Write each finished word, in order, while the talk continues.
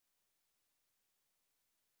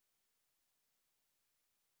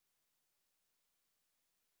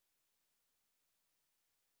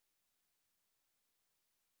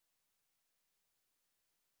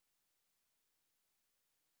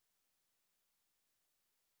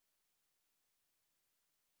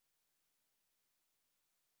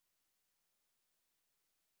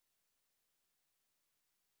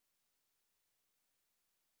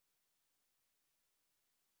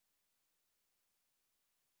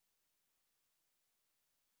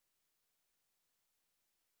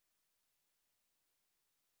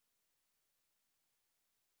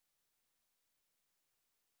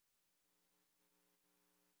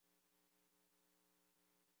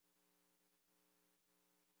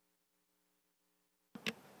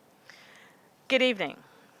Good evening,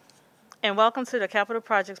 and welcome to the Capital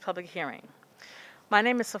Projects public hearing. My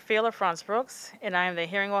name is Sophia LaFrance Brooks, and I am the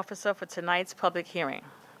hearing officer for tonight's public hearing.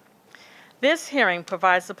 This hearing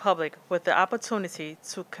provides the public with the opportunity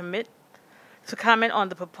to comment on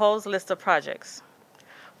the proposed list of projects.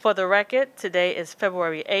 For the record, today is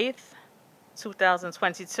February 8th,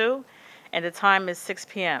 2022, and the time is 6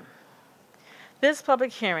 p.m. This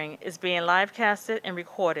public hearing is being live-casted and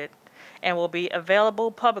recorded and will be available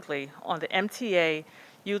publicly on the MTA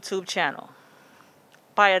YouTube channel.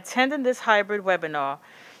 By attending this hybrid webinar,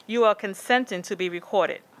 you are consenting to be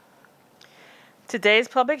recorded. Today's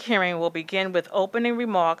public hearing will begin with opening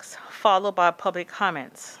remarks followed by public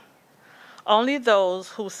comments. Only those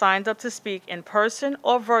who signed up to speak in person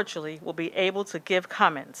or virtually will be able to give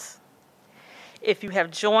comments. If you have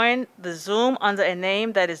joined the Zoom under a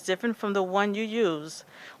name that is different from the one you used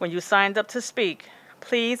when you signed up to speak,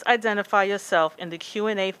 please identify yourself in the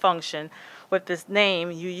Q&A function with this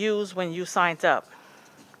name you used when you signed up.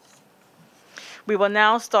 We will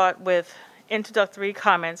now start with introductory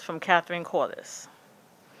comments from Catherine Corliss.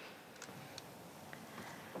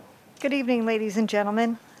 Good evening, ladies and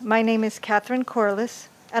gentlemen. My name is Catherine Corliss,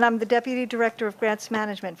 and I'm the Deputy Director of Grants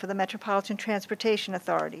Management for the Metropolitan Transportation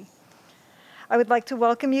Authority. I would like to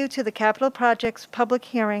welcome you to the Capital Projects public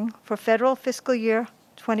hearing for federal fiscal year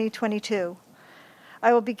 2022.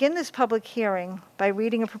 I will begin this public hearing by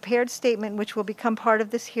reading a prepared statement which will become part of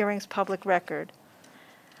this hearing's public record.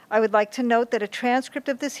 I would like to note that a transcript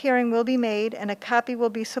of this hearing will be made and a copy will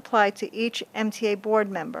be supplied to each MTA board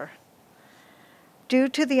member. Due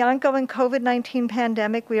to the ongoing COVID-19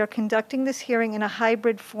 pandemic, we are conducting this hearing in a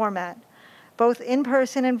hybrid format, both in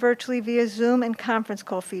person and virtually via Zoom and conference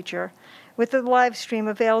call feature, with the live stream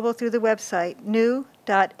available through the website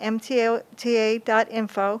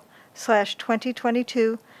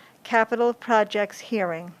new.mta.info/2022 Capital Projects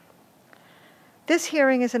Hearing. This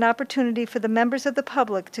hearing is an opportunity for the members of the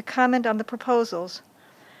public to comment on the proposals.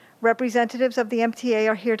 Representatives of the MTA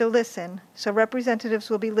are here to listen, so representatives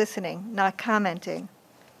will be listening, not commenting.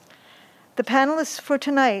 The panelists for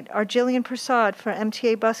tonight are Jillian Prasad for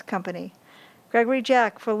MTA Bus Company, Gregory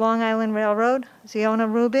Jack for Long Island Railroad, Ziona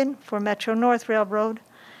Rubin for Metro North Railroad,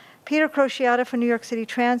 Peter Crociata for New York City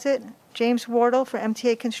Transit, James Wardle for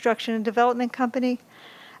MTA Construction and Development Company,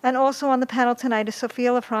 and also on the panel tonight is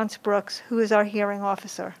Sophia LaFrance Brooks, who is our hearing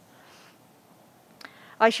officer.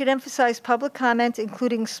 I should emphasize public comment,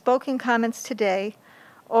 including spoken comments today.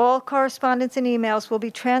 All correspondence and emails will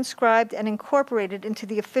be transcribed and incorporated into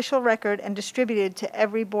the official record and distributed to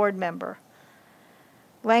every board member.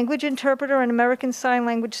 Language interpreter and American Sign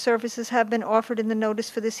Language services have been offered in the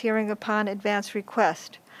notice for this hearing upon advance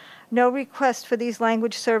request. No request for these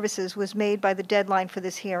language services was made by the deadline for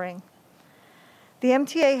this hearing. The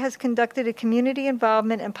MTA has conducted a community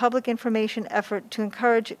involvement and public information effort to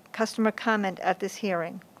encourage customer comment at this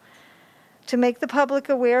hearing. To make the public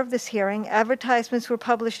aware of this hearing, advertisements were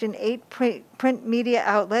published in 8 print media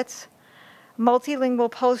outlets,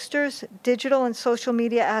 multilingual posters, digital and social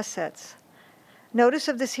media assets. Notice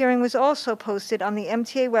of this hearing was also posted on the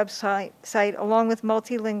MTA website along with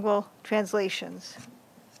multilingual translations.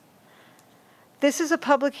 This is a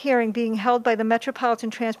public hearing being held by the Metropolitan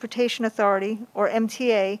Transportation Authority, or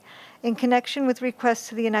MTA, in connection with requests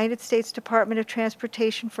to the United States Department of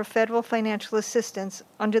Transportation for federal financial assistance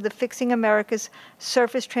under the Fixing America's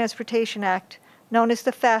Surface Transportation Act, known as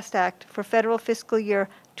the FAST Act, for federal fiscal year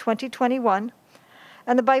 2021,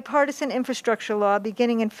 and the Bipartisan Infrastructure Law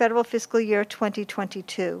beginning in federal fiscal year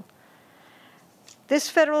 2022. This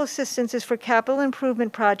federal assistance is for capital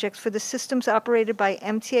improvement projects for the systems operated by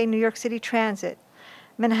MTA New York City Transit,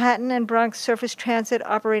 Manhattan and Bronx Surface Transit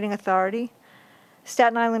Operating Authority,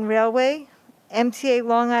 Staten Island Railway, MTA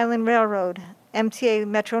Long Island Railroad, MTA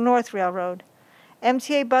Metro North Railroad,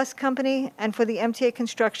 MTA Bus Company, and for the MTA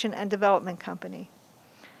Construction and Development Company.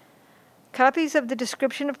 Copies of the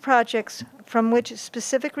description of projects from which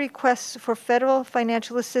specific requests for federal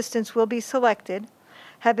financial assistance will be selected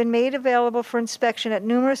have been made available for inspection at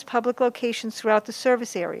numerous public locations throughout the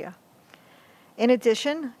service area. In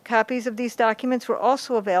addition, copies of these documents were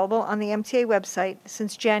also available on the MTA website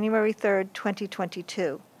since January 3,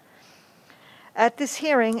 2022. At this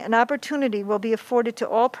hearing, an opportunity will be afforded to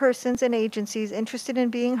all persons and agencies interested in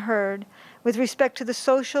being heard with respect to the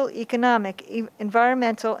social, economic,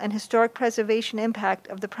 environmental, and historic preservation impact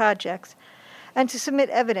of the projects, and to submit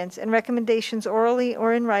evidence and recommendations orally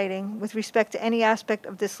or in writing with respect to any aspect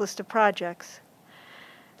of this list of projects.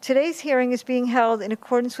 Today's hearing is being held in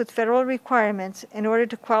accordance with federal requirements in order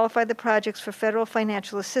to qualify the projects for federal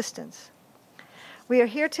financial assistance. We are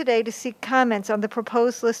here today to seek comments on the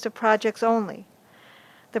proposed list of projects only.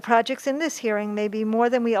 The projects in this hearing may be more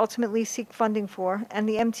than we ultimately seek funding for, and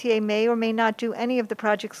the MTA may or may not do any of the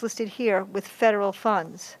projects listed here with federal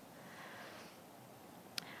funds.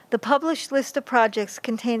 The published list of projects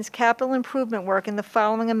contains capital improvement work in the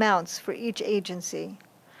following amounts for each agency.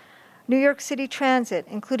 New York City Transit,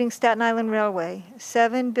 including Staten Island Railway,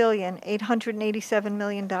 $7,887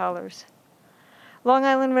 million. Long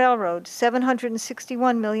Island Railroad,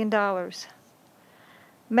 $761 million.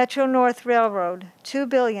 Metro North Railroad,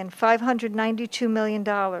 $2,592 million.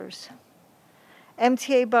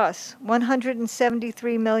 MTA Bus,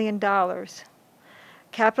 $173 million.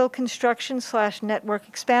 Capital Construction / Network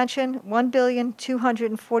Expansion,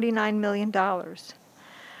 $1,249 million.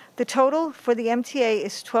 The total for the MTA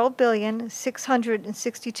is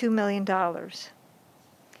 $12,662 million.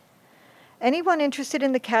 Anyone interested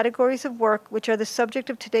in the categories of work which are the subject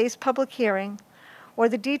of today's public hearing, or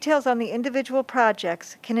the details on the individual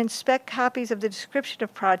projects, can inspect copies of the description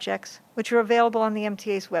of projects which are available on the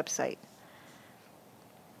MTA's website.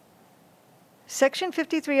 Section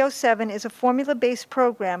 5307 is a formula-based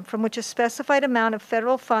program from which a specified amount of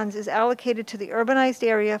federal funds is allocated to the urbanized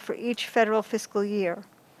area for each federal fiscal year.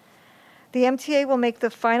 The MTA will make the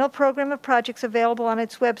final program of projects available on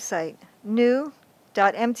its website,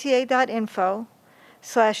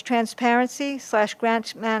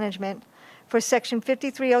 new.mta.info/transparency/grant management for Section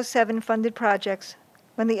 5307 funded projects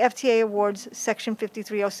when the FTA awards Section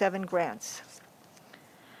 5307 grants.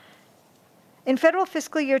 In federal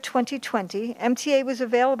fiscal year 2020, MTA was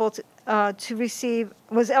eligible to receive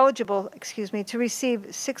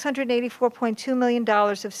 $684.2 million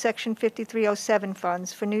of Section 5307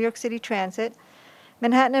 funds for New York City Transit,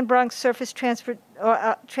 Manhattan and Bronx Surface Transit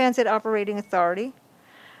Operating Authority,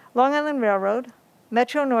 Long Island Railroad,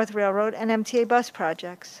 Metro North Railroad, and MTA bus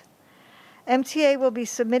projects. MTA will be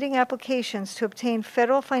submitting applications to obtain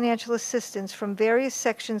federal financial assistance from various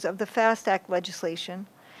sections of the FAST Act legislation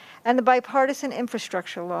and the Bipartisan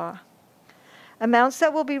Infrastructure Law. Amounts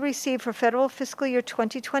that will be received for federal fiscal year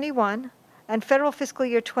 2021 and federal fiscal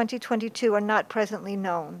year 2022 are not presently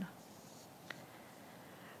known.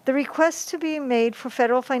 The requests to be made for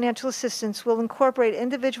federal financial assistance will incorporate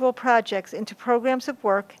individual projects into programs of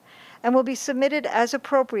work and will be submitted as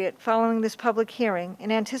appropriate following this public hearing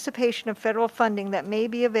in anticipation of federal funding that may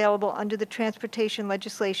be available under the transportation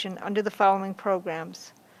legislation under the following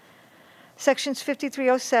programs. Sections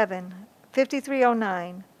 5307,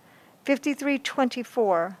 5309,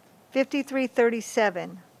 5324,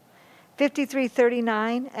 5337,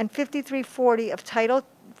 5339, and 5340 of Title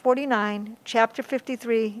 49, Chapter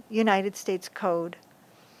 53, United States Code.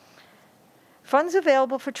 Funds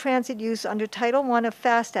available for transit use under Title I of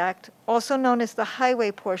FAST Act, also known as the highway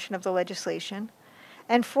portion of the legislation,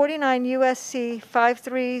 and 49 U.S.C.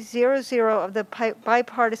 5300 of the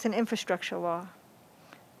Bipartisan Infrastructure Law.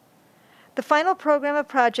 The final program of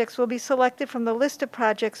projects will be selected from the list of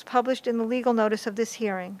projects published in the legal notice of this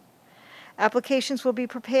hearing. Applications will be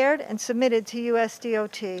prepared and submitted to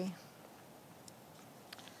USDOT.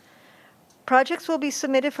 Projects will be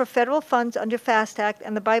submitted for federal funds under FAST Act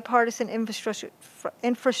and the Bipartisan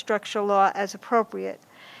Infrastructure Law as appropriate,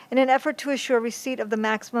 in an effort to assure receipt of the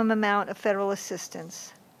maximum amount of federal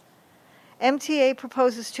assistance. MTA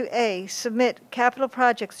proposes to A, submit capital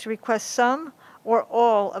projects to request some or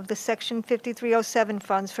all of the Section 5307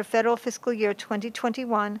 funds for federal fiscal year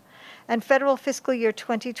 2021 and federal fiscal year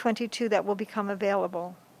 2022 that will become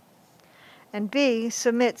available. And B,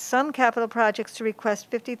 submit some capital projects to request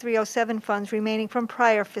 5307 funds remaining from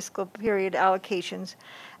prior fiscal period allocations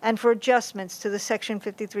and for adjustments to the Section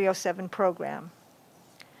 5307 program.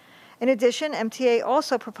 In addition, MTA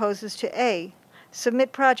also proposes to A,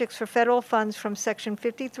 submit projects for federal funds from Section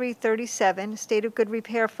 5337, State of Good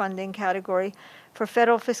Repair Funding category for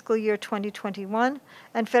federal fiscal year 2021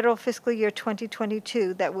 and federal fiscal year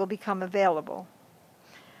 2022 that will become available.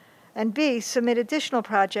 And B, submit additional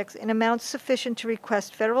projects in amounts sufficient to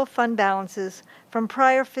request federal fund balances from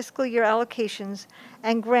prior fiscal year allocations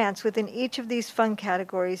and grants within each of these fund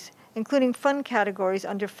categories, including fund categories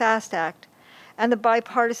under FAST Act and the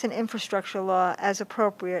Bipartisan Infrastructure Law as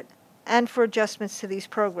appropriate, and for adjustments to these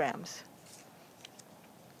programs.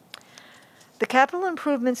 The capital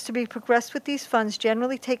improvements to be progressed with these funds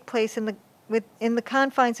generally take place in the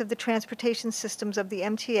confines of the transportation systems of the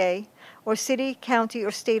MTA or city, county,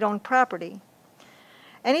 or state-owned property.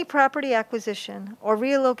 Any property acquisition or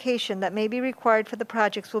relocation that may be required for the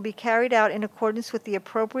projects will be carried out in accordance with the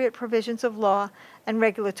appropriate provisions of law and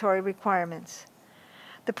regulatory requirements.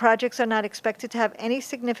 The projects are not expected to have any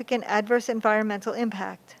significant adverse environmental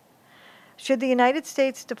impact. Should the United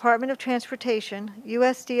States Department of Transportation,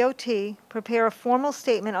 USDOT, prepare a formal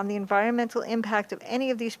statement on the environmental impact of any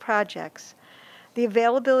of these projects, the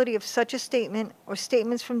availability of such a statement or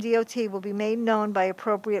statements from DOT will be made known by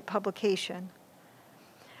appropriate publication.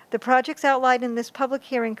 The projects outlined in this public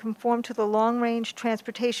hearing conform to the long-range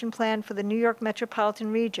transportation plan for the New York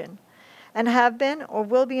metropolitan region and have been or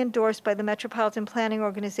will be endorsed by the metropolitan planning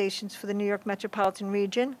organizations for the New York metropolitan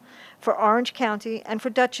region, for Orange County, and for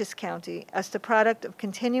Dutchess County as the product of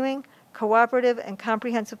continuing, cooperative, and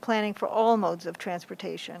comprehensive planning for all modes of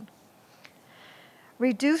transportation.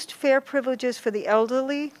 Reduced fare privileges for the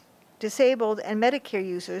elderly, disabled, and Medicare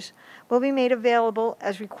users will be made available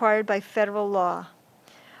as required by federal law.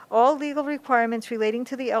 All legal requirements relating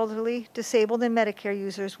to the elderly, disabled, and Medicare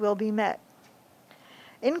users will be met.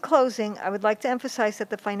 In closing, I would like to emphasize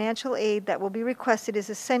that the financial aid that will be requested is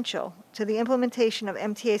essential to the implementation of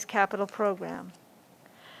MTA's capital program.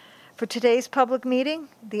 For today's public meeting,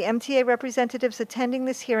 the MTA representatives attending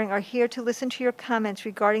this hearing are here to listen to your comments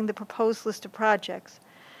regarding the proposed list of projects.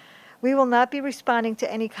 We will not be responding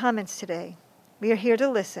to any comments today. We are here to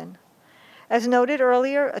listen. As noted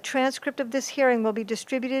earlier, a transcript of this hearing will be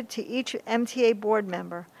distributed to each MTA board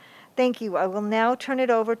member. Thank you. I will now turn it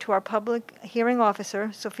over to our public hearing officer,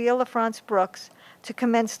 Sophia LaFrance Brooks, to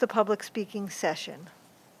commence the public speaking session.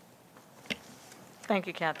 Thank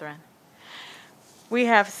you, Catherine. We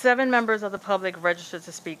have 7 members of the public registered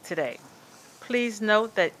to speak today. Please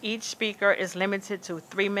note that each speaker is limited to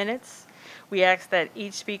 3 minutes. We ask that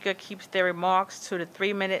each speaker keeps their remarks to the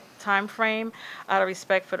 3-minute time frame out of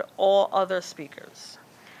respect for all other speakers.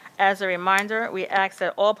 As a reminder, we ask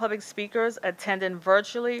that all public speakers attending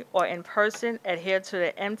virtually or in person adhere to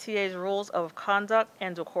the MTA's rules of conduct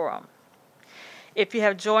and decorum. If you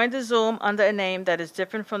have joined the Zoom under a name that is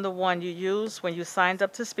different from the one you used when you signed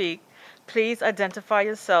up to speak, please identify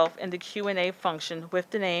yourself in the Q&A function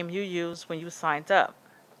with the name you used when you signed up.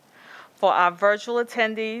 For our virtual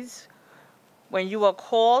attendees, when you are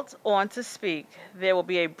called on to speak, there will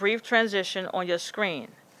be a brief transition on your screen.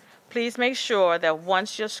 Please make sure that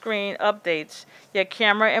once your screen updates, your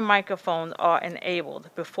camera and microphone are enabled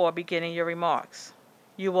before beginning your remarks.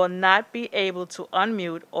 You will not be able to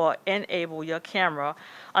unmute or enable your camera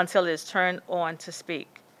until it is turned on to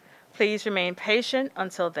speak. Please remain patient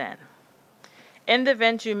until then. In the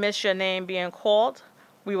event you miss your name being called,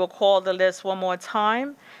 we will call the list one more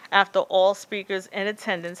time after all speakers in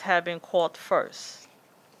attendance have been called first.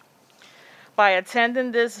 By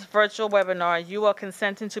attending this virtual webinar, you are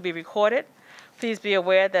consenting to be recorded. Please be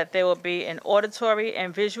aware that there will be an auditory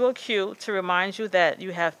and visual cue to remind you that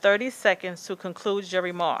you have 30 seconds to conclude your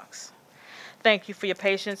remarks. Thank you for your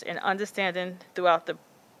patience and understanding throughout the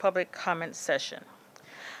public comment session.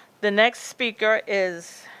 The next speaker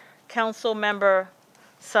is Council Member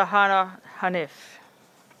Shahana Hanif.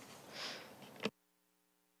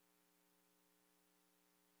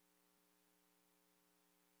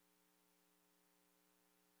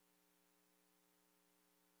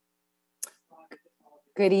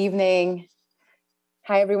 Good evening.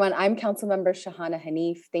 Hi, everyone. I'm Councilmember Shahana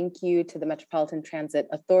Hanif. Thank you to the Metropolitan Transit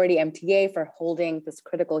Authority, MTA, for holding this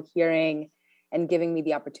critical hearing and giving me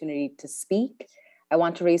the opportunity to speak. I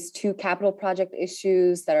want to raise 2 capital project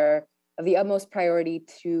issues that are of the utmost priority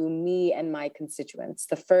to me and my constituents.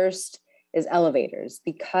 The first is elevators.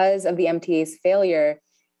 Because of the MTA's failure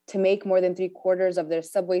to make more than 3/4 of their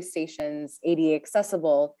subway stations ADA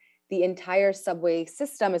accessible, the entire subway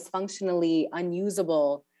system is functionally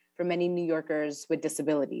unusable for many New Yorkers with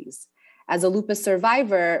disabilities. As a lupus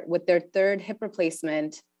survivor with their 3rd hip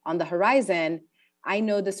replacement on the horizon, I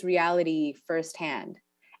know this reality firsthand.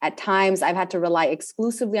 At times, I've had to rely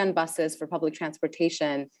exclusively on buses for public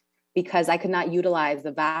transportation because I could not utilize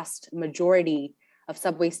the vast majority of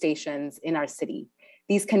subway stations in our city.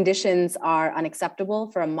 These conditions are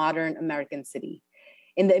unacceptable for a modern American city.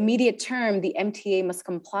 In the immediate term, the MTA must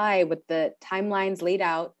comply with the timelines laid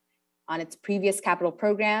out on its previous capital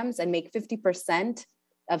programs and make 50%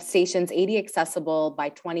 of stations ADA accessible by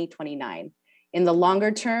 2029. In the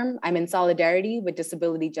longer term, I'm in solidarity with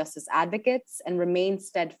disability justice advocates and remain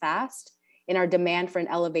steadfast in our demand for an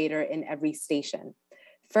elevator in every station.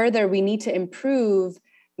 Further, we need to improve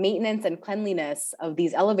maintenance and cleanliness of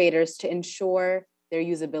these elevators to ensure their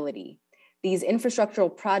usability. These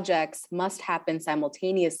infrastructural projects must happen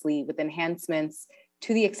simultaneously with enhancements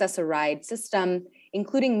to the Access-a-Ride system,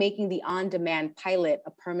 including making the on-demand pilot a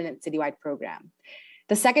permanent citywide program.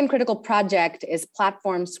 The second critical project is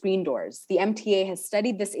platform screen doors. The MTA has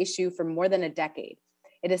studied this issue for more than a decade.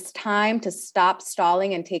 It is time to stop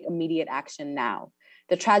stalling and take immediate action now.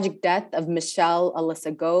 The tragic death of Michelle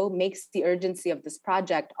Alyssa Go makes the urgency of this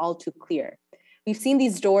project all too clear. We've seen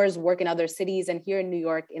these doors work in other cities and here in New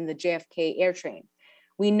York in the JFK AirTrain.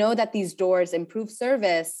 We know that these doors improve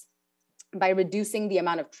service by reducing the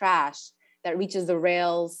amount of trash that reaches the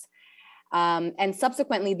rails and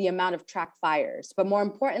subsequently the amount of track fires. But more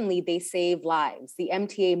importantly, they save lives. The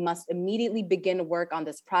MTA must immediately begin work on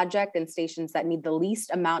this project in stations that need the least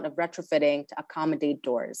amount of retrofitting to accommodate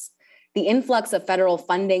doors. The influx of federal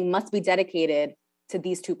funding must be dedicated to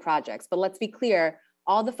these two projects. But let's be clear,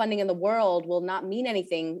 all the funding in the world will not mean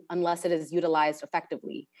anything unless it is utilized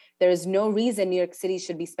effectively. There is no reason New York City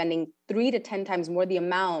should be spending 3 to 10 times more the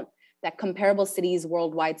amount that comparable cities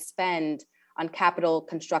worldwide spend on capital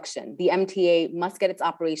construction. The MTA must get its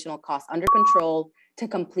operational costs under control to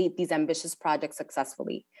complete these ambitious projects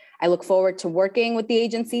successfully. I look forward to working with the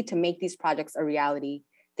agency to make these projects a reality.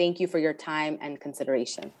 Thank you for your time and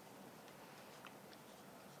consideration.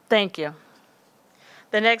 Thank you.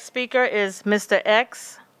 The next speaker is Mr.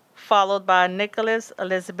 X, followed by Nicholas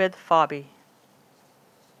Elizabeth Farby.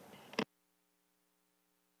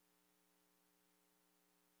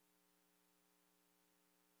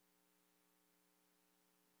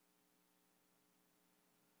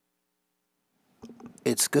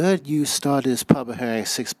 It's good you started this public hearing at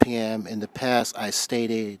 6 p.m. In the past, I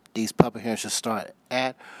stated these public hearings should start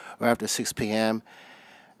at or after 6 p.m.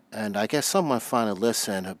 And I guess someone finally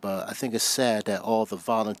listened, but I think it's sad that all the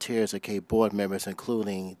volunteers, okay, board members,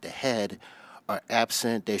 including the head, are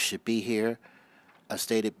absent. They should be here. I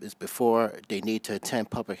stated this before, they need to attend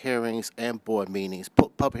public hearings and board meetings,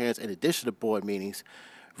 public hearings in addition to board meetings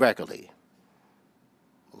regularly,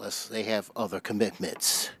 unless they have other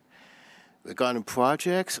commitments. Regarding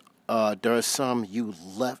projects, there are some you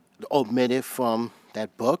omitted from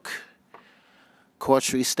that book. Court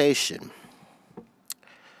Street Station.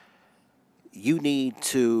 You need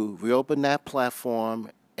to reopen that platform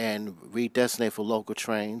and redesignate for local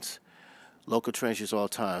trains. Local trains use all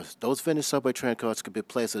times. Those vintage subway train cars could be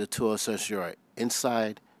placed at the tour since you're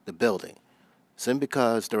inside the building. Simply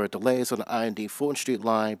because there are delays on the I&D Fulton Street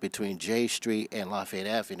line between J Street and Lafayette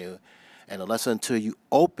Avenue, and unless until you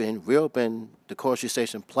reopen the Court Street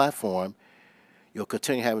Station platform, you'll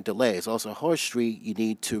continue having delays. Also, on Horse Street, you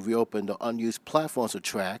need to reopen the unused platforms of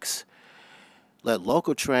tracks. Let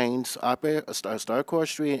local trains operate, start Court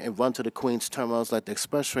Street and run to the Queens terminals. Let the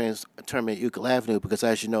express trains terminate Euclid Avenue because,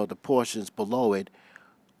 as you know, the portions below it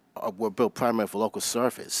were built primarily for local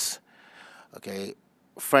service. Okay,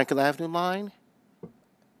 Franklin Avenue line,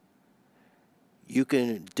 you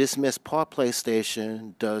can dismiss Park Place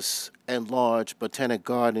Station, thus enlarge Botanic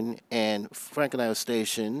Garden and Franklin Avenue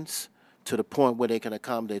stations to the point where they can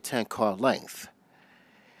accommodate 10-car length.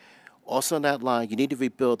 Also on that line, you need to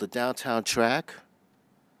rebuild the downtown track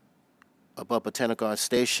above Botanic Garden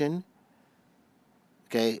Station.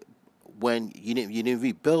 Okay, when you need to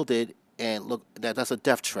rebuild it, and look, that's a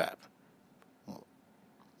death trap.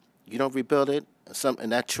 You don't rebuild it,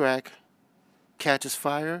 and that track catches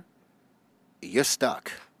fire, you're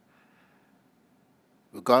stuck.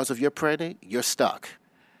 Regardless of your predicament, you're stuck.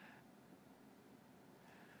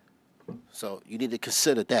 So you need to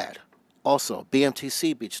consider that. Also,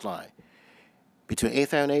 BMTC Beach Line. Between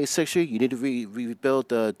 8th Avenue and 86th Street, you need to rebuild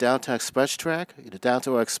the Downtown Express track, the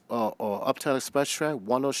Downtown or Uptown Express track.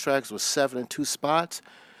 One of those tracks was 7 in 2 spots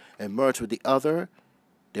and merged with the other.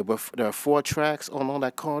 There are 4 tracks on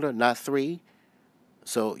that corner, not 3.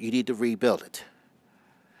 So you need to rebuild it.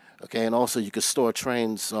 Okay, and also you can store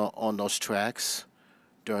trains on those tracks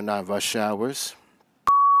during non-rush hours.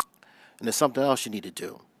 And there's something else you need to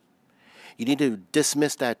do. You need to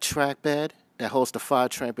dismiss that track bed that holds the 5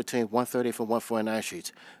 train between 130th and 149th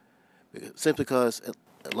Streets. Simply because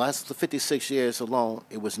the last 56 years alone,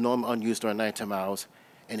 it was normally unused during nighttime hours,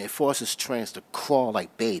 and it forces trains to crawl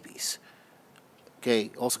like babies.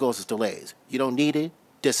 Okay, also causes delays. You don't need it,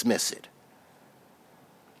 dismiss it.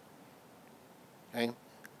 Okay?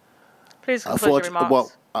 Please conclude your remarks.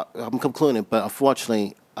 Well, I'm concluding, but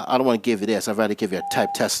unfortunately, I don't want to give you this. I'd rather give you a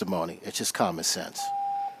type testimony. It's just common sense.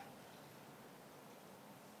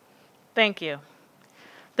 Thank you.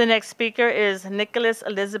 The next speaker is Nicholas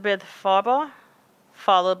Elizabeth Farber,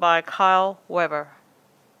 followed by Kyle Weber.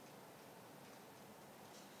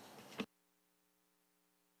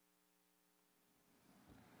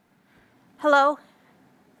 Hello.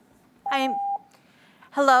 I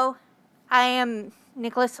am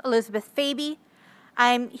Nicholas Elizabeth Faby.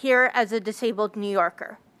 I'm here as a disabled New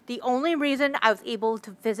Yorker. The only reason I was able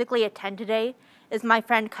to physically attend today is my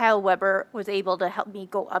friend Kyle Weber was able to help me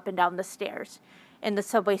go up and down the stairs in the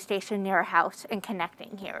subway station near our house and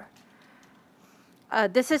connecting here.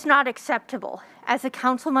 This is not acceptable. As the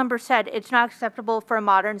council member said, it's not acceptable for a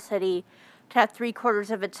modern city to have 3/4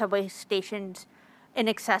 of its subway stations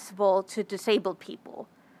inaccessible to disabled people.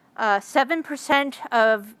 7%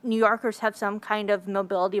 of New Yorkers have some kind of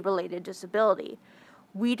mobility-related disability.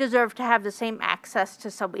 We deserve to have the same access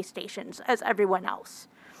to subway stations as everyone else.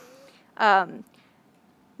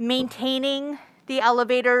 Maintaining the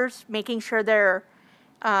elevators, making sure they're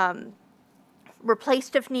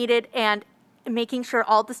replaced if needed, and making sure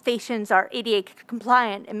all the stations are ADA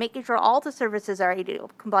compliant and making sure all the services are ADA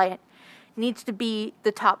compliant needs to be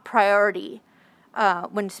the top priority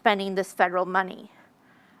when spending this federal money.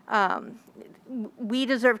 We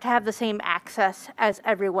deserve to have the same access as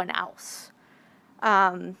everyone else.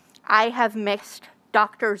 I have missed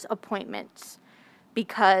doctor's appointments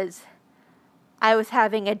because I was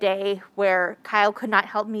having a day where Kyle could not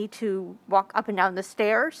help me to walk up and down the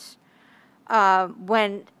stairs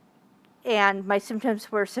and my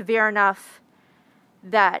symptoms were severe enough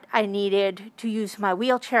that I needed to use my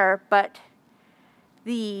wheelchair, but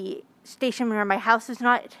the station near my house is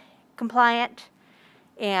not compliant,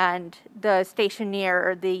 and the station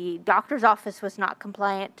near the doctor's office was not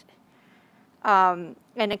compliant. An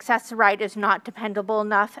Access-a-Ride is not dependable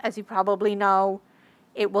enough, as you probably know.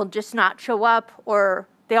 It will just not show up, or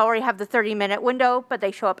they already have the 30-minute window, but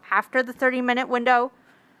they show up after the 30-minute window.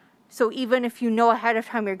 So even if you know ahead of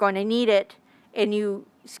time you're going to need it, and you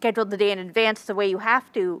scheduled the day in advance the way you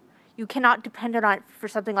have to, you cannot depend on it for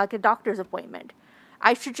something like a doctor's appointment.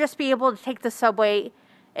 I should just be able to take the subway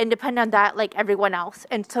and depend on that like everyone else,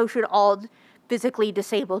 and so should all physically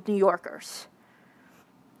disabled New Yorkers.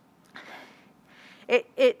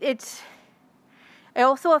 It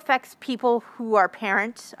also affects people who are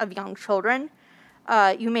parents of young children.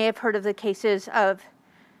 You may have heard of the cases of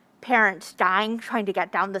parents dying trying to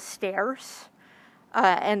get down the stairs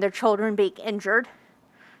and their children being injured.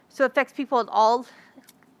 So it affects people at all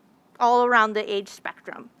around the age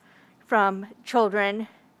spectrum, from children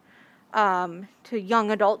to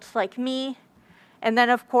young adults like me. And then,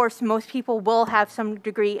 of course, most people will have some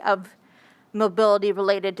degree of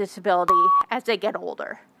mobility-related disability as they get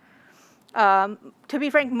older. To be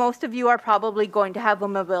frank, most of you are probably going to have a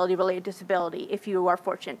mobility-related disability if you are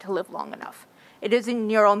fortunate to live long enough. It is in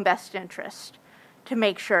your own best interest to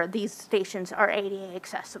make sure these stations are ADA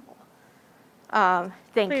accessible.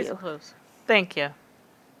 Thank you. Please. Thank you.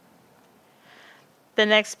 The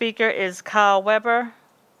next speaker is Kyle Weber,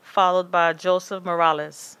 followed by Joseph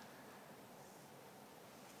Morales.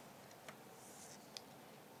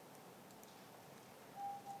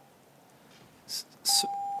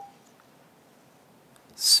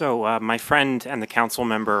 So my friend and the council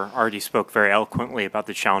member already spoke very eloquently about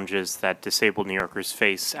the challenges that disabled New Yorkers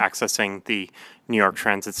face accessing the New York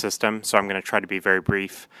transit system, so I'm going to try to be very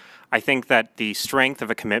brief. I think that the strength of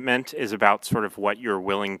a commitment is about sort of what you're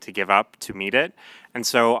willing to give up to meet it. And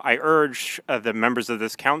so I urge the members of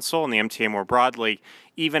this council and the MTA more broadly,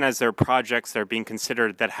 even as there are projects that are being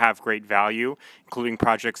considered that have great value, including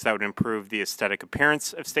projects that would improve the aesthetic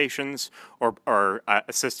appearance of stations or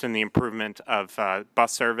assist in the improvement of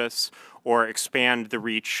bus service or expand the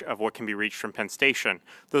reach of what can be reached from Penn Station.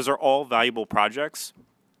 Those are all valuable projects.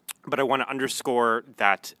 But I want to underscore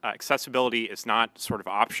that accessibility is not sort of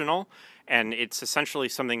optional, and it's essentially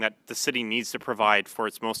something that the city needs to provide for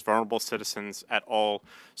its most vulnerable citizens at all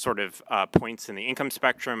sort of points in the income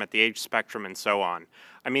spectrum, at the age spectrum, and so on.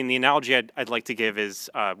 I mean, the analogy I'd like to give is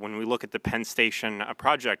when we look at the Penn Station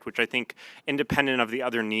project, which I think, independent of the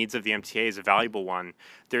other needs of the MTA, is a valuable one.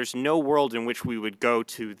 There's no world in which we would go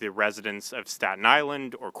to the residents of Staten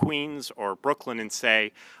Island or Queens or Brooklyn and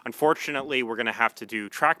say, unfortunately, we're going to have to do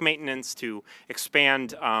track maintenance to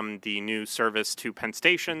expand the new service to Penn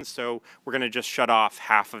Station, so we're going to just shut off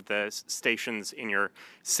half of the stations in your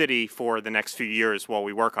city for the next few years while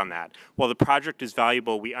we work on that. While the project is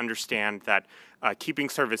valuable, we understand that keeping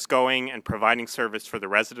service going and providing service for the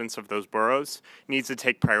residents of those boroughs needs to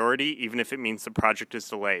take priority, even if it means the project is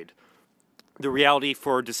delayed. The reality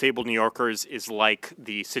for disabled New Yorkers is like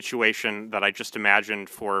the situation that I just imagined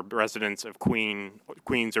for residents of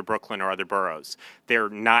Queens or Brooklyn or other boroughs. They're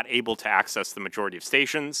not able to access the majority of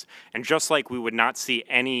stations, and just like we would not see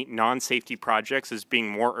any non-safety projects as being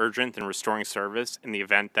more urgent than restoring service in the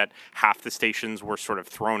event that half the stations were sort of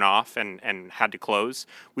thrown off and had to close,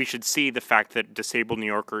 we should see the fact that disabled New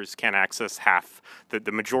Yorkers can't access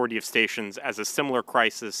the majority of stations as a similar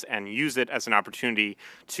crisis and use it as an opportunity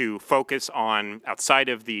to focus on, outside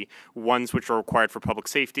of the ones which are required for public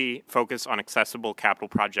safety, focus on accessible capital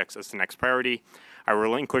projects as the next priority. I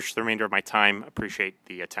relinquish the remainder of my time. Appreciate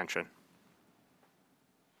the attention.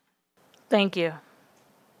 Thank you.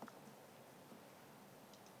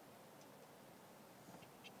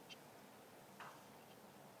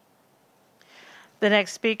 The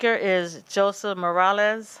next speaker is Joseph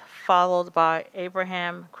Morales, followed by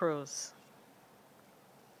Abraham Cruz.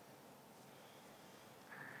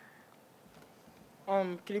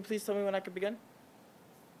 Can you please tell me when I can begin?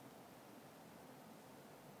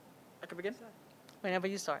 I can begin? Whenever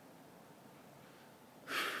you start.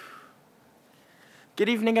 Good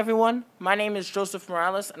evening, everyone. My name is Joseph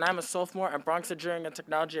Morales, and I'm a sophomore at Bronx Engineering and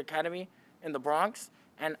Technology Academy in the Bronx.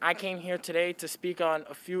 And I came here today to speak on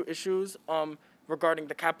a few issues regarding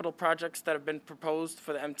the capital projects that have been proposed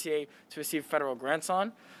for the MTA to receive federal grants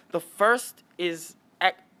on. The first is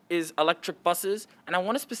electric buses, and I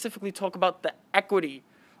want to specifically talk about the equity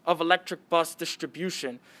of electric bus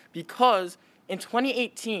distribution, because in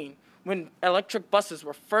 2018, when electric buses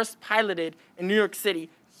were first piloted in New York City,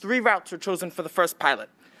 3 routes were chosen for the first pilot.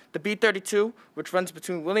 The B32, which runs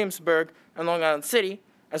between Williamsburg and Long Island City,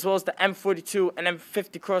 as well as the M42 and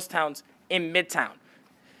M50 crosstowns in Midtown.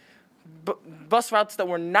 Bus routes that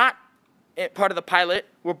were not part of the pilot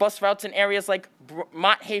were bus routes in areas like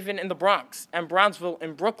Mott Haven in the Bronx and Brownsville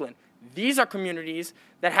in Brooklyn. These are communities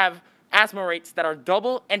that have asthma rates that are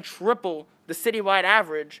double and triple the citywide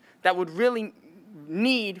average, that would really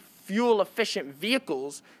need fuel-efficient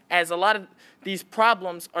vehicles, as a lot of these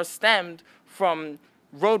problems are stemmed from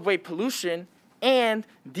roadway pollution, and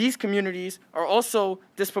these communities are also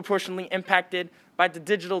disproportionately impacted by the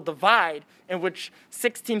digital divide, in which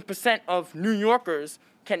 16% of New Yorkers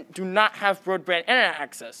do not have broadband internet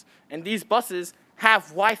access. And these buses have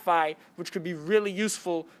Wi-Fi, which could be really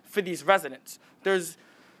useful for these residents. There's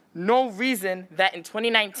no reason that in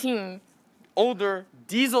 2019, older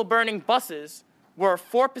diesel-burning buses were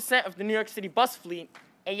 4% of the New York City bus fleet,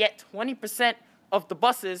 and yet 20% of the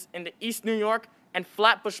buses in the East New York and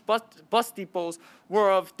Flatbush bus depots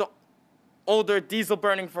were of the older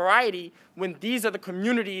diesel-burning variety, when these are the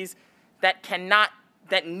communities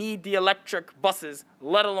that need the electric buses,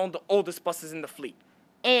 let alone the oldest buses in the fleet.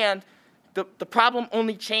 And the problem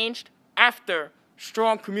only changed after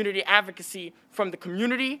strong community advocacy from the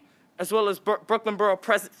community, as well as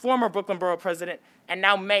former Brooklyn Borough President and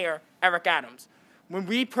now Mayor Eric Adams. When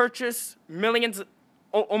we purchase millions,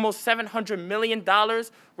 almost $700 million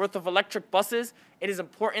worth of electric buses, it is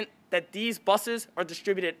important that these buses are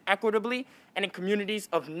distributed equitably and in communities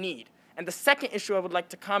of need. And the second issue I would like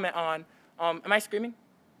to comment on, am I screaming?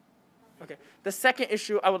 Okay. The second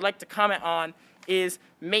issue I would like to comment on is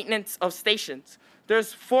maintenance of stations.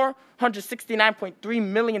 There's $469.3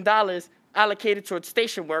 million allocated towards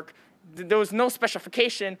station work. There was no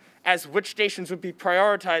specification as which stations would be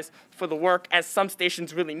prioritized for the work, as some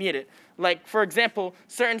stations really need it. Like, for example,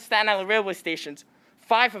 certain Staten Island railway stations,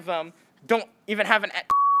 5 of them don't even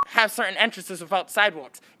have certain entrances without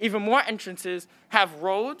sidewalks. Even more entrances have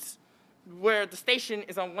roads where the station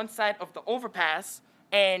is on one side of the overpass,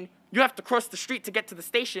 and you have to cross the street to get to the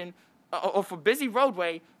station of a busy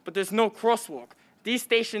roadway, but there's no crosswalk. These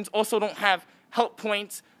stations also don't have help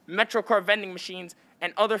points, MetroCard vending machines,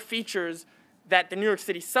 and other features that the New York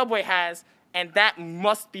City subway has, and that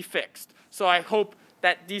must be fixed. So I hope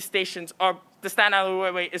that these stations the Staten Island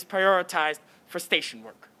Railway is prioritized for station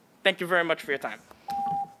work. Thank you very much for your time.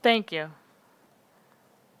 Thank you.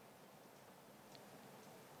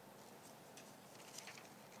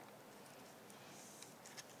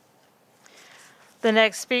 The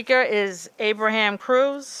next speaker is Abraham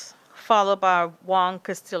Cruz, followed by Juan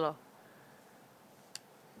Castillo.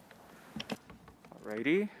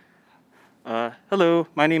 Alrighty. Hello,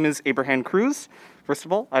 my name is Abraham Cruz. First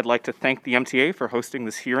of all, I'd like to thank the MTA for hosting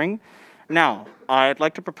this hearing. Now, I'd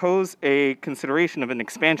like to propose a consideration of an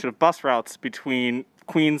expansion of bus routes between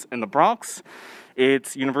Queens and the Bronx.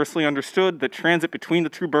 It's universally understood that transit between the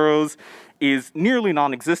two boroughs is nearly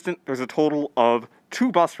non-existent. There's a total of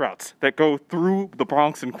 2 bus routes that go through the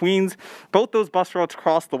Bronx and Queens. Both those bus routes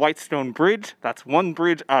cross the Whitestone Bridge. That's one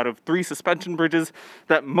bridge out of 3 suspension bridges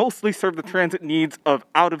that mostly serve the transit needs of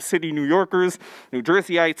out-of-city New Yorkers, New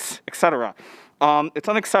Jerseyites, etc. It's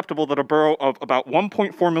unacceptable that a borough of about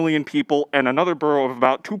 1.4 million people and another borough of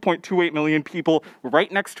about 2.28 million people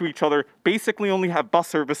right next to each other basically only have bus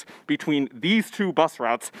service between these 2 bus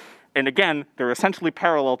routes. And again, they're essentially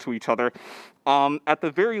parallel to each other. At the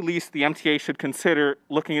very least, the MTA should consider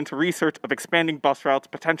looking into research of expanding bus routes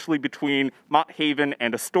potentially between Mott Haven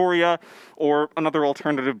and Astoria, or another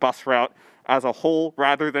alternative bus route as a whole,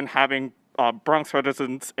 rather than having Bronx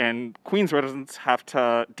residents and Queens residents have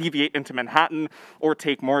to deviate into Manhattan or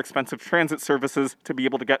take more expensive transit services to be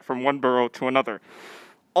able to get from one borough to another.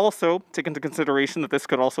 Also, take into consideration that this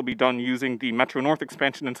could also be done using the Metro North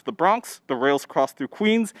expansion into the Bronx. The rails cross through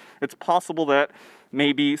Queens. It's possible that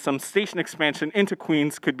maybe some station expansion into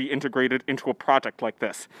Queens could be integrated into a project like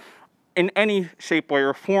this. in any shape, way,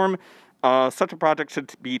 or form, such a project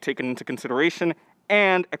should be taken into consideration,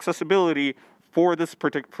 and accessibility for these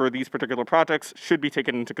particular projects should be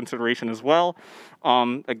taken into consideration as well.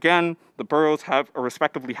 Again, the boroughs have a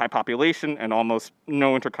respectively high population and almost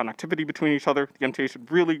no interconnectivity between each other. The MTA should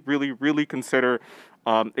really consider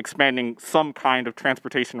expanding some kind of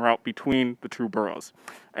transportation route between the two boroughs.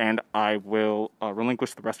 And I will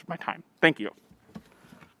relinquish the rest of my time. Thank you.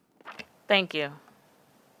 Thank you.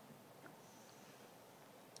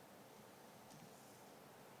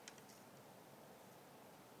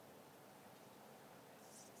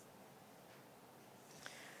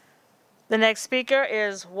 The next speaker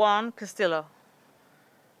is Juan Castillo.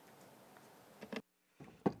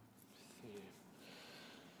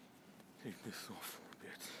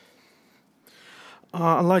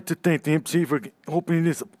 I'd like to thank the MTA for opening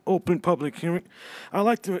this open public hearing. I'd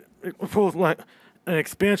like to propose an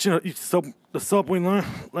expansion of the subway line,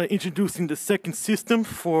 like introducing the second system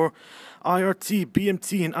for IRT,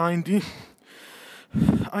 BMT, and IND.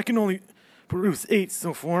 I can only produce 8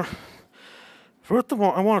 so far. First of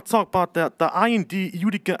all, I want to talk about the IND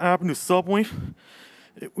Utica Avenue subway,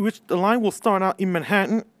 which the line will start out in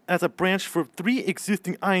Manhattan as a branch for 3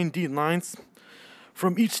 existing IND lines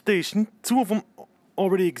from each station, 2 of them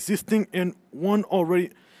already existing and 1 already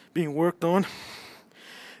being worked on,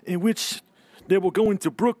 in which they will go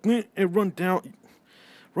into Brooklyn and run down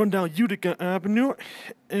Utica Avenue,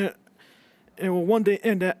 and will one day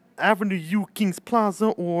end at Avenue U, Kings Plaza,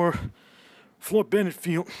 or Floyd Bennett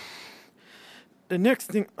Field. The next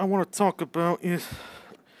thing I want to talk about is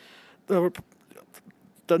the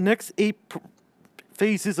next 8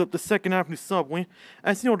 phases of the Second Avenue subway.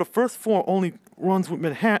 As you know, the first 4 only runs with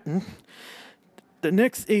Manhattan. The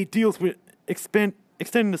next 8 deals with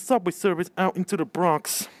extending the subway service out into the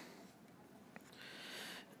Bronx.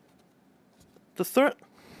 The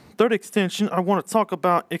third extension, I want to talk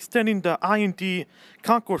about extending the IND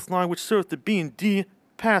Concourse line, which serves the B and D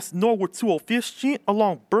past Norwood 205th Street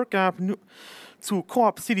along Burke Avenue to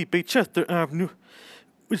Co-op City Baychester Avenue,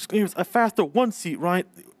 which gives a faster one-seat ride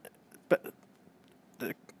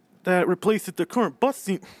that replaces the current bus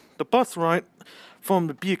ride from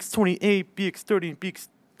the BX28, BX30, and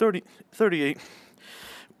BX38,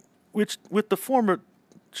 which with the former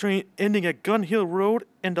train ending at Gun Hill Road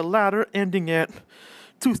and the latter ending at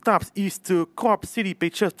 2 stops east to Co-op City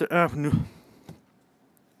Baychester Avenue.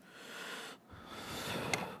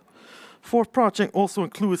 Fourth project also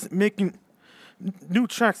includes making new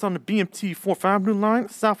tracks on the BMT 4th Avenue line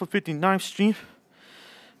south of 59th Street,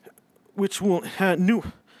 which will have new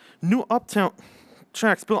uptown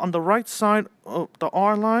tracks built on the right side of the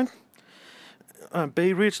R line,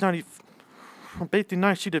 Bay Ridge from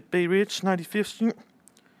 59th Street to Bay Ridge 95th Street.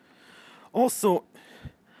 Also,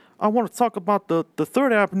 I want to talk about the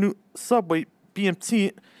 3rd Avenue subway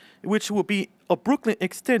BMT, which will be a Brooklyn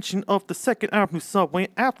extension of the 2nd Avenue subway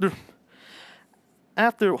after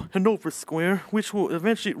Hanover Square, which will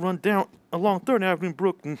eventually run down along 3rd Avenue in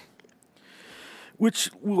Brooklyn, which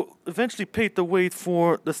will eventually pave the way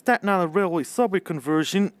for the Staten Island Railway subway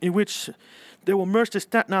conversion, in which they will merge the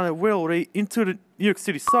Staten Island Railway into the New York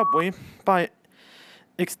City subway by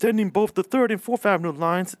extending both the 3rd and 4th Avenue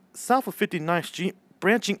lines south of 59th Street,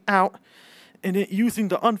 branching out, and then using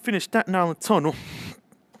the unfinished Staten Island Tunnel.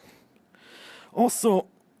 Also,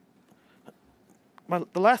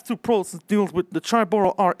 the last 2 proposals deals with the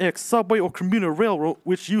Triborough RX subway or commuter railroad,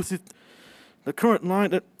 which uses the current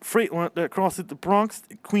line, that freight line that crosses the Bronx,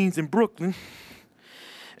 Queens, and Brooklyn.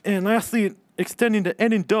 And lastly, extending the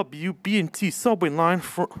N&W B&T subway line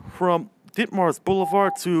from Ditmars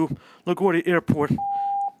Boulevard to LaGuardia Airport.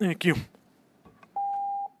 Thank you.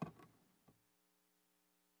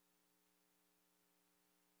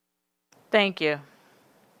 Thank you.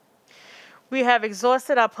 We have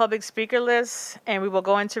exhausted our public speaker list, and we will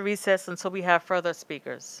go into recess until we have further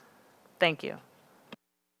speakers. Thank you.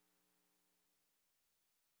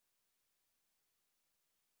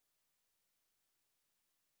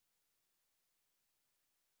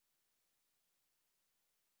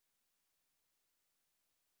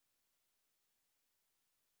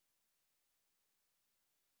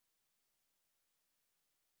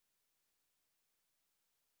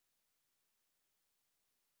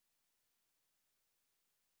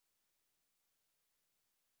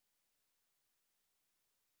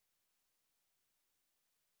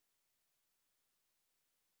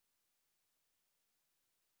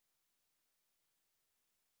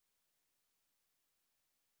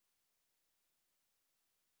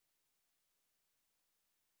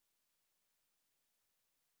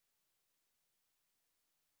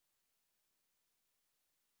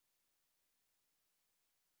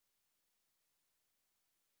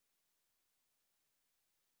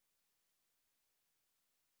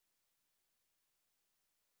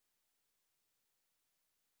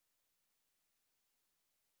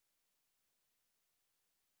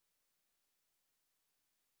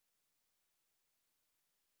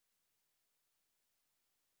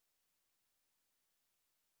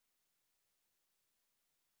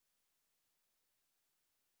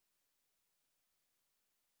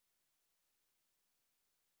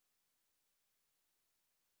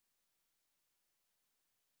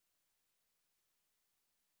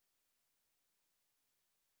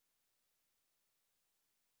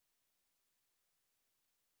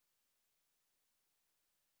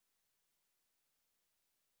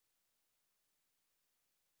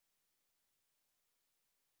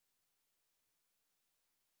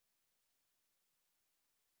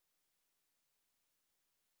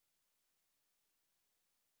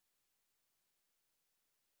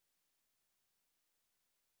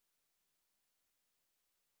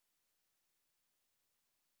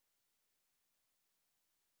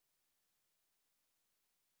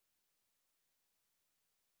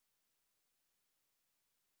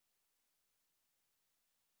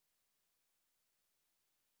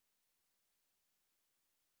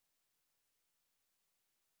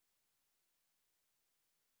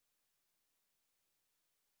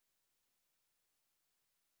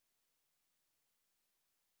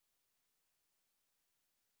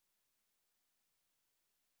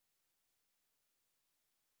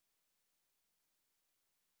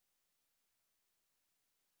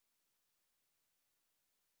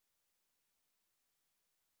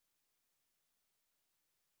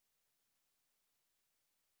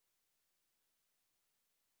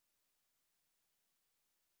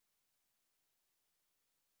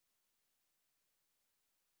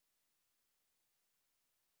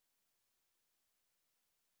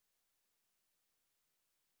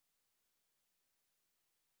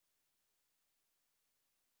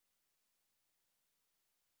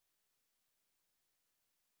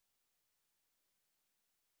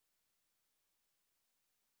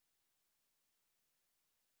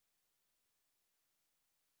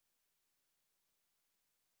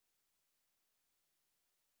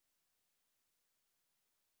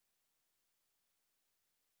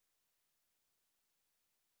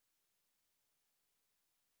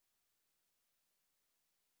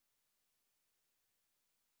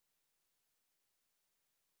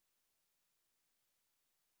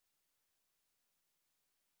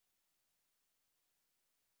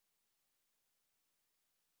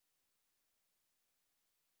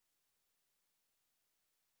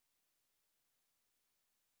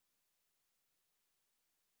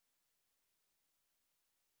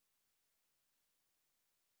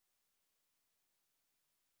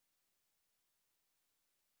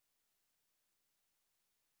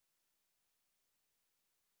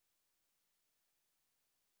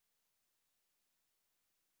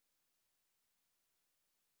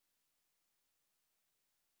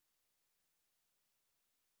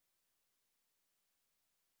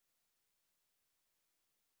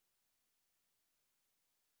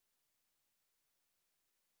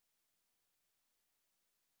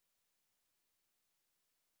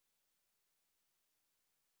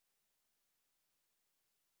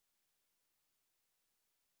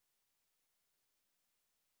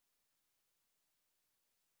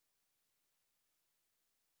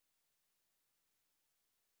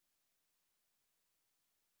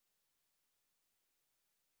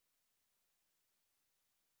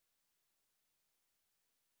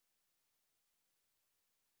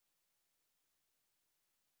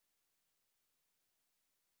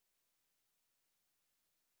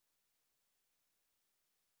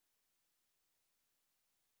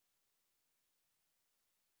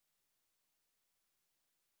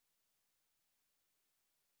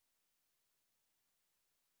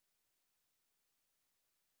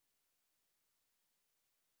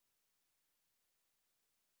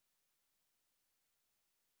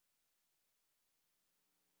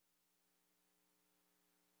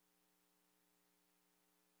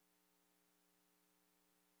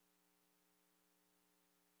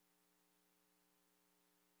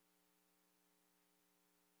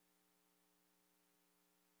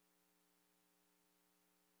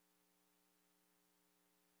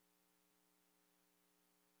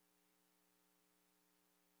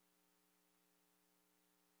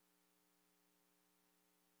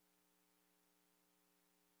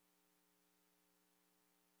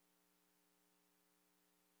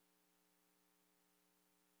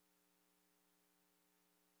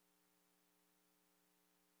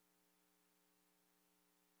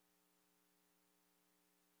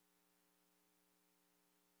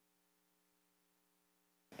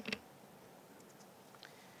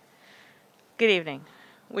 Good evening.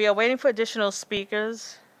 We are waiting for additional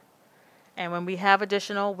speakers, and when we have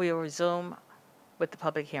additional, we will resume with the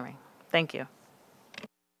public hearing. Thank you.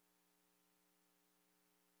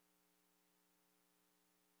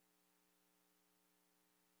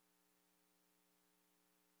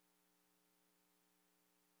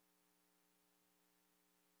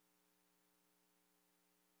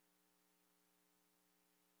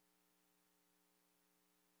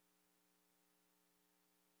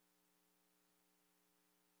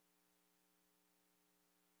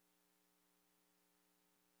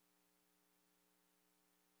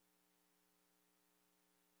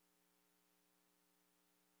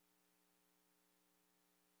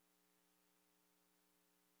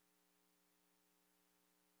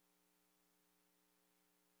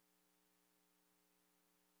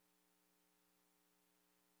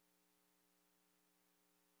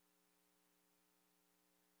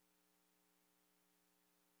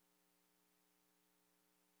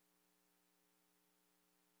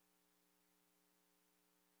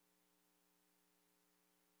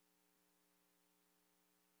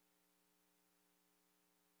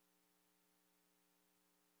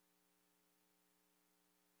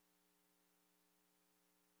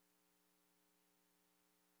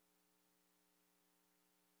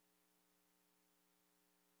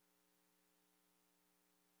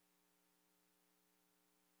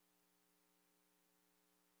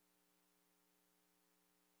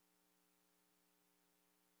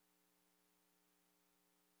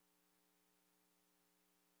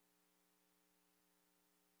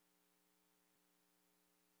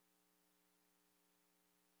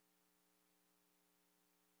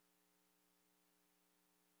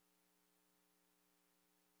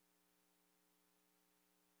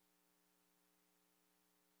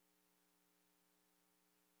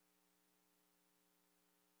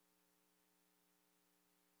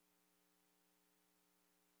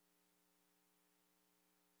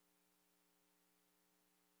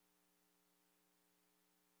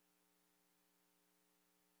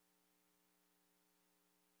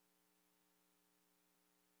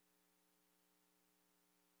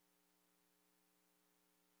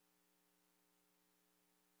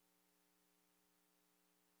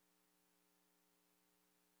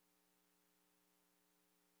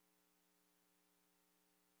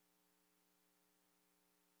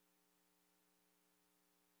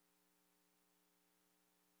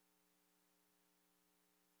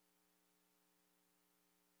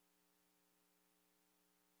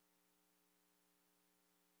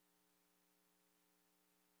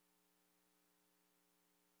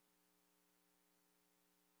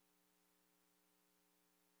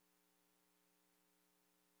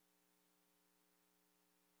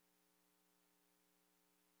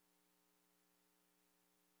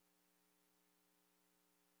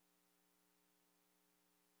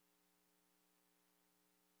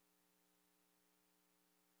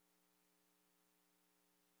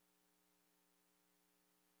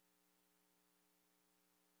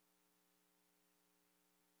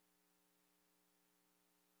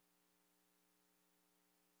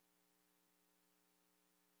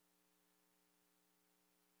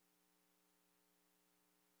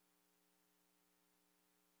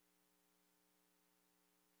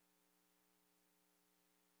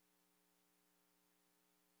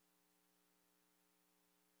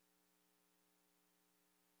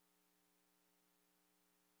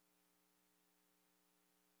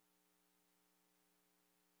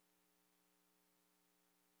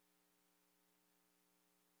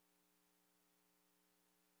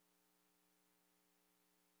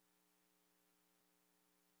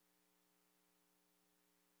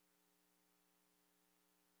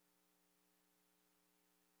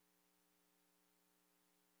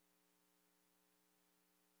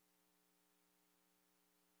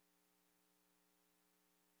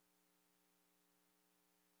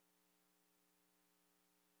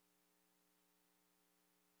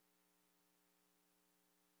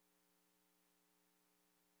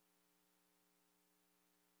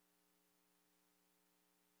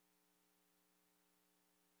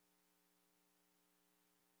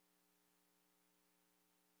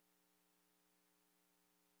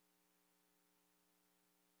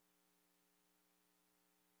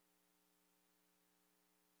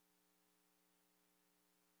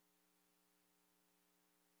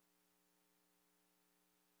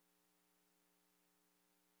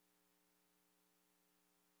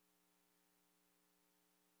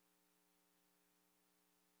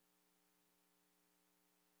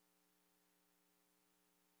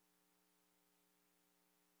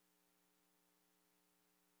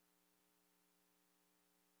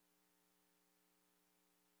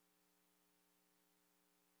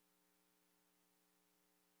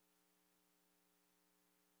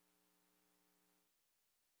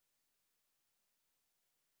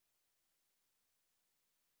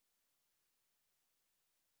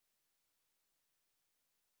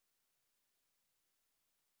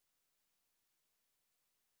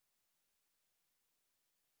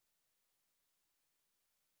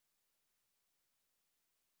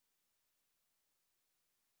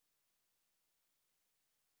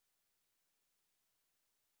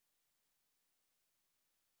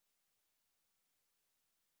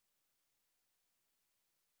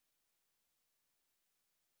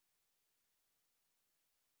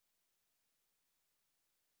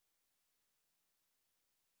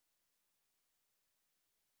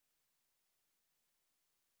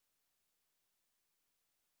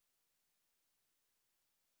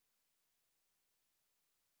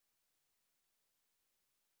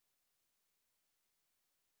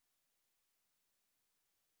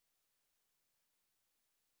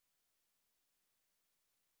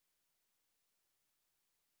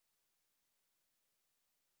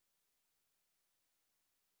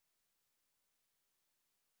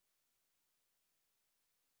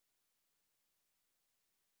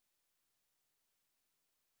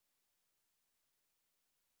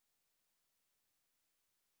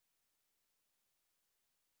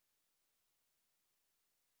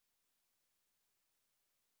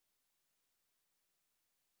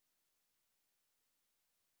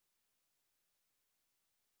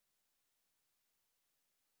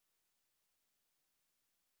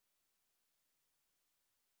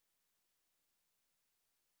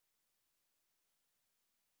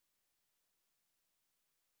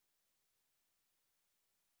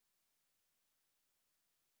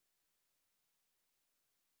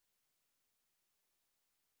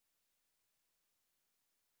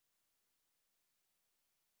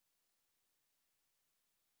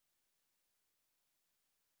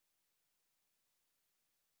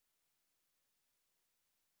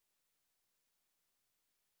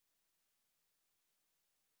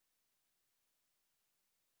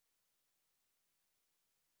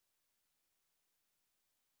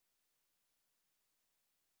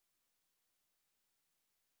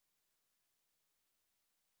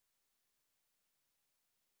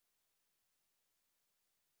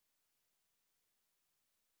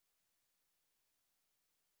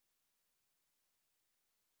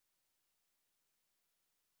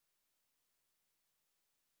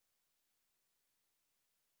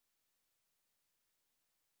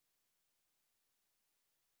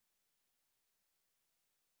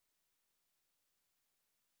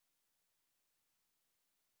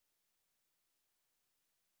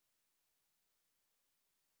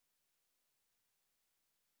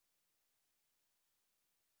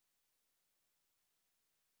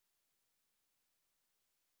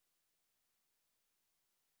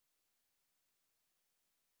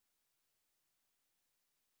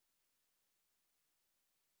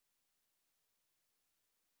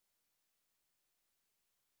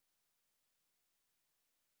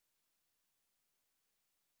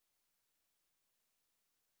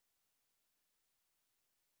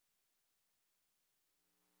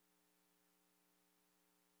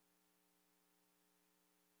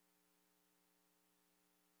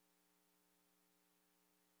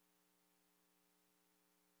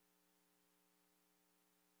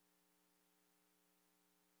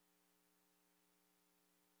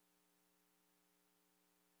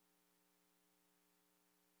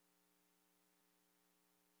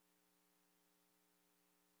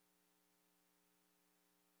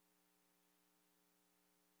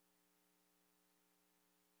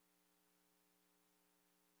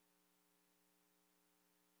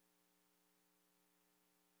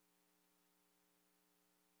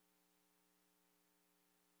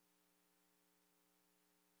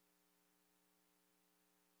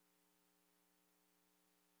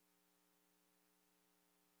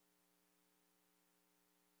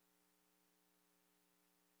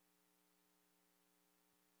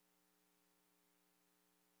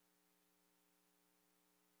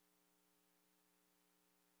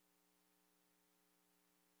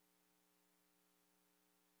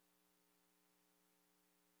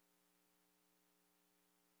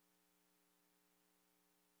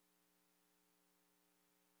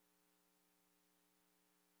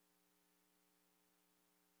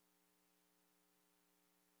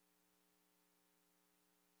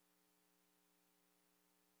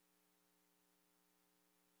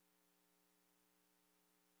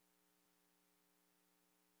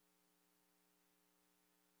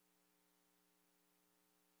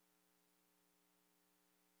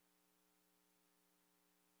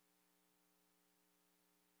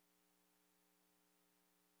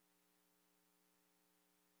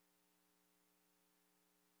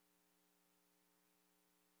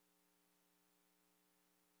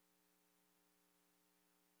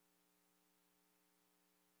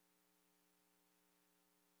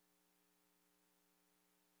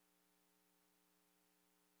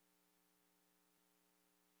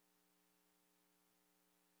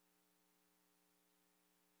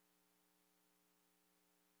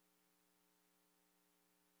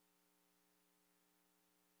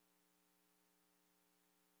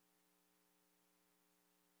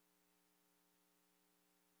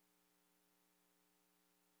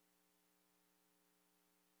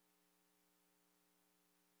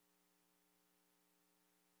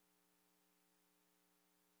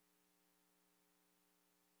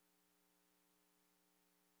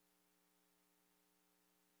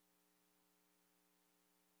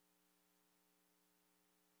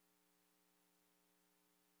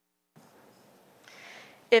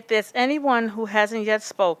 If there's anyone who hasn't yet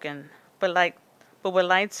spoken but would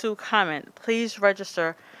like to comment, please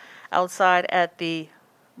register outside at the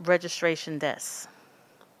registration desk.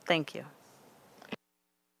 Thank you.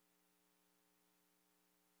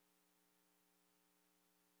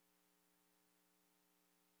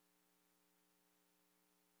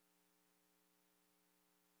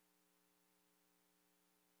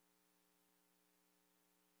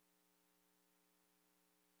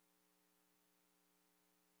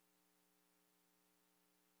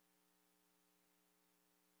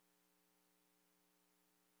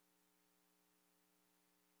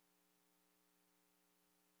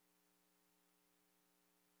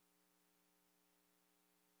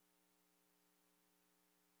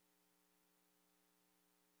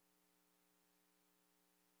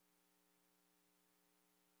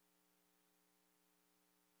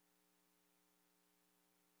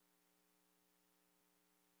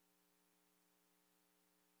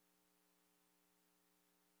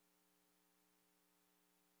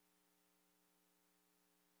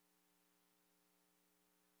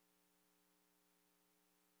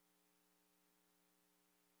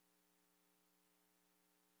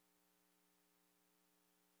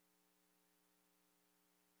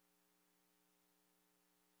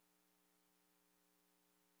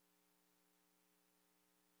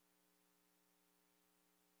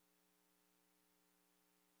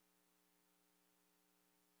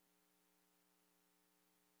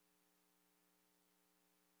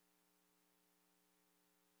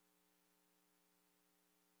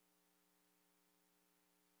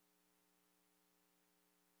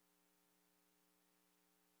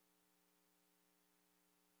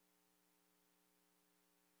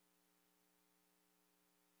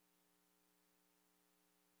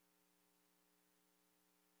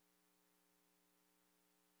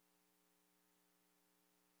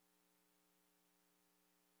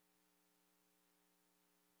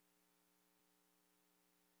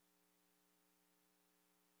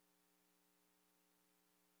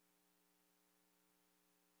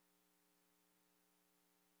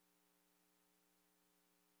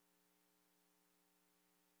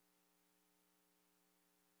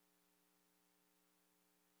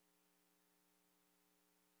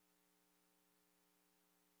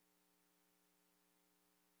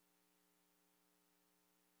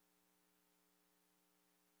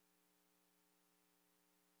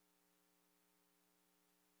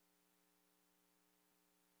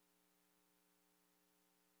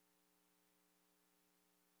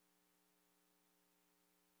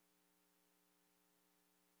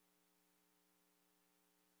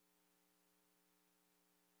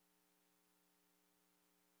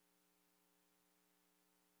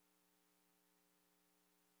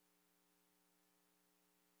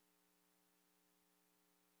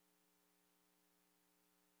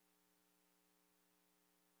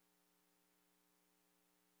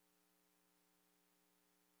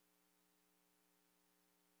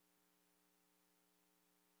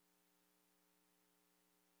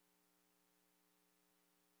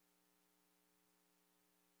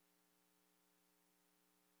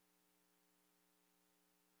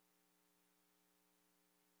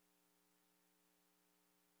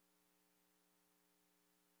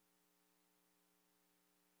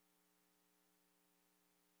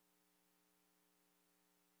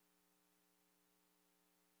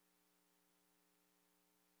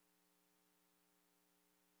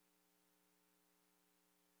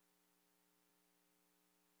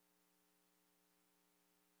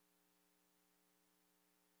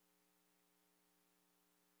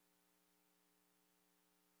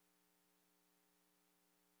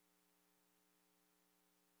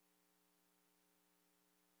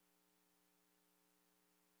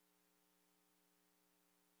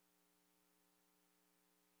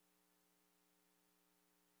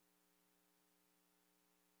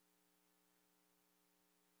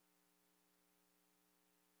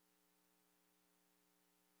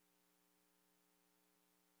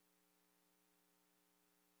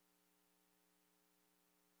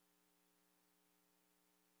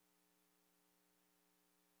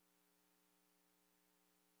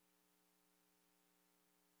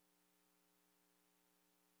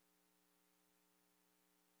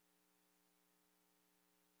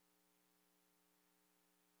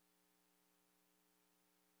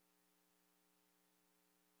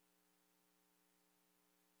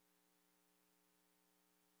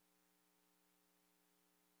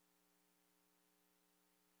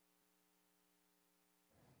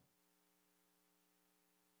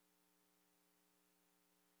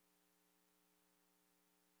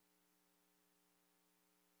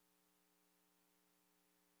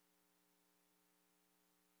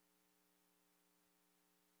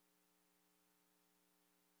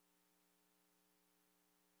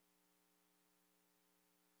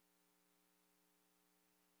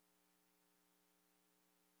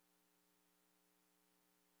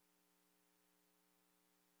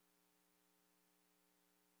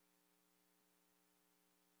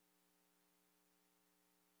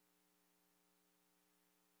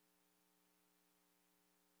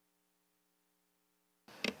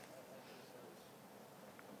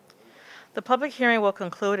 The public hearing will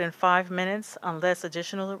conclude in 5 minutes unless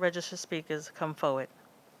additional registered speakers come forward.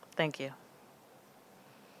 Thank you.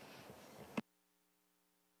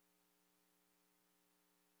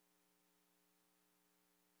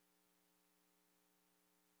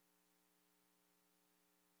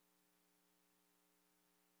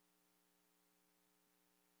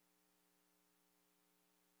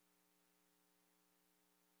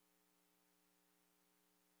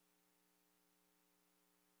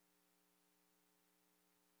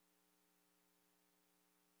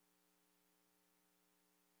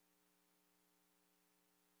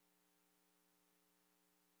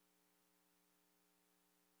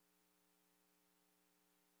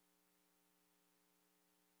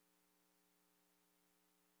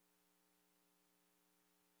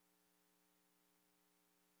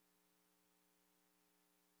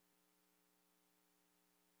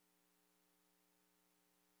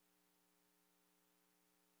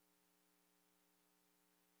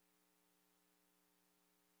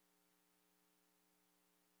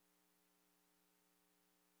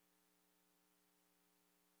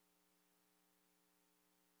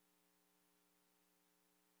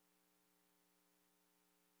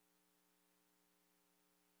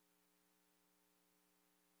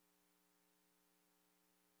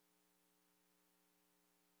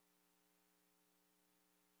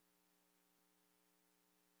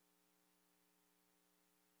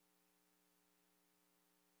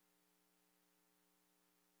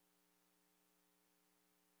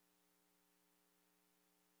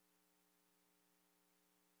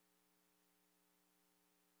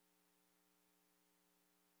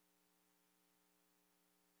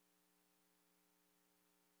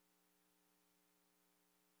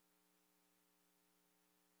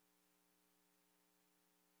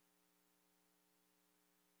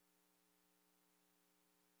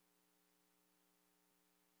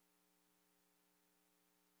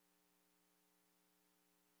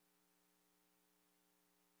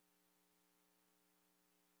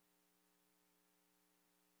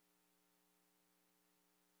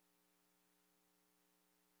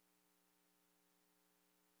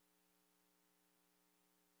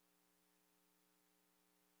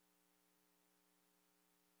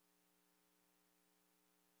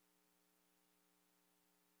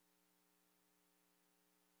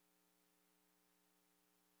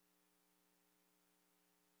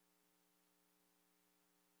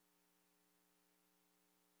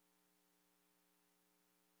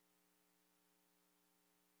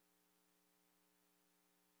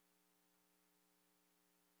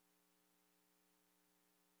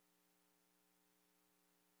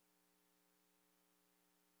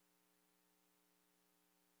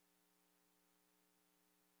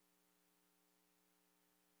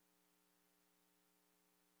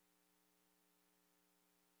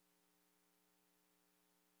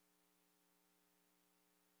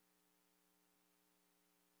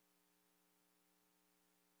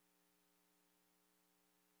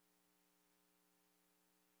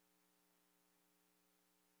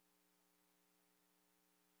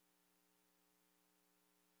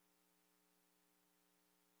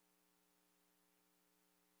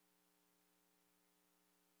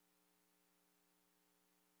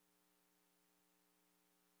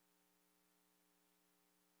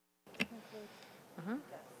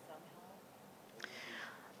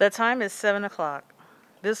 The time is 7 o'clock.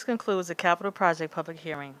 This concludes the Capital Project public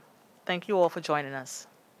hearing. Thank you all for joining us.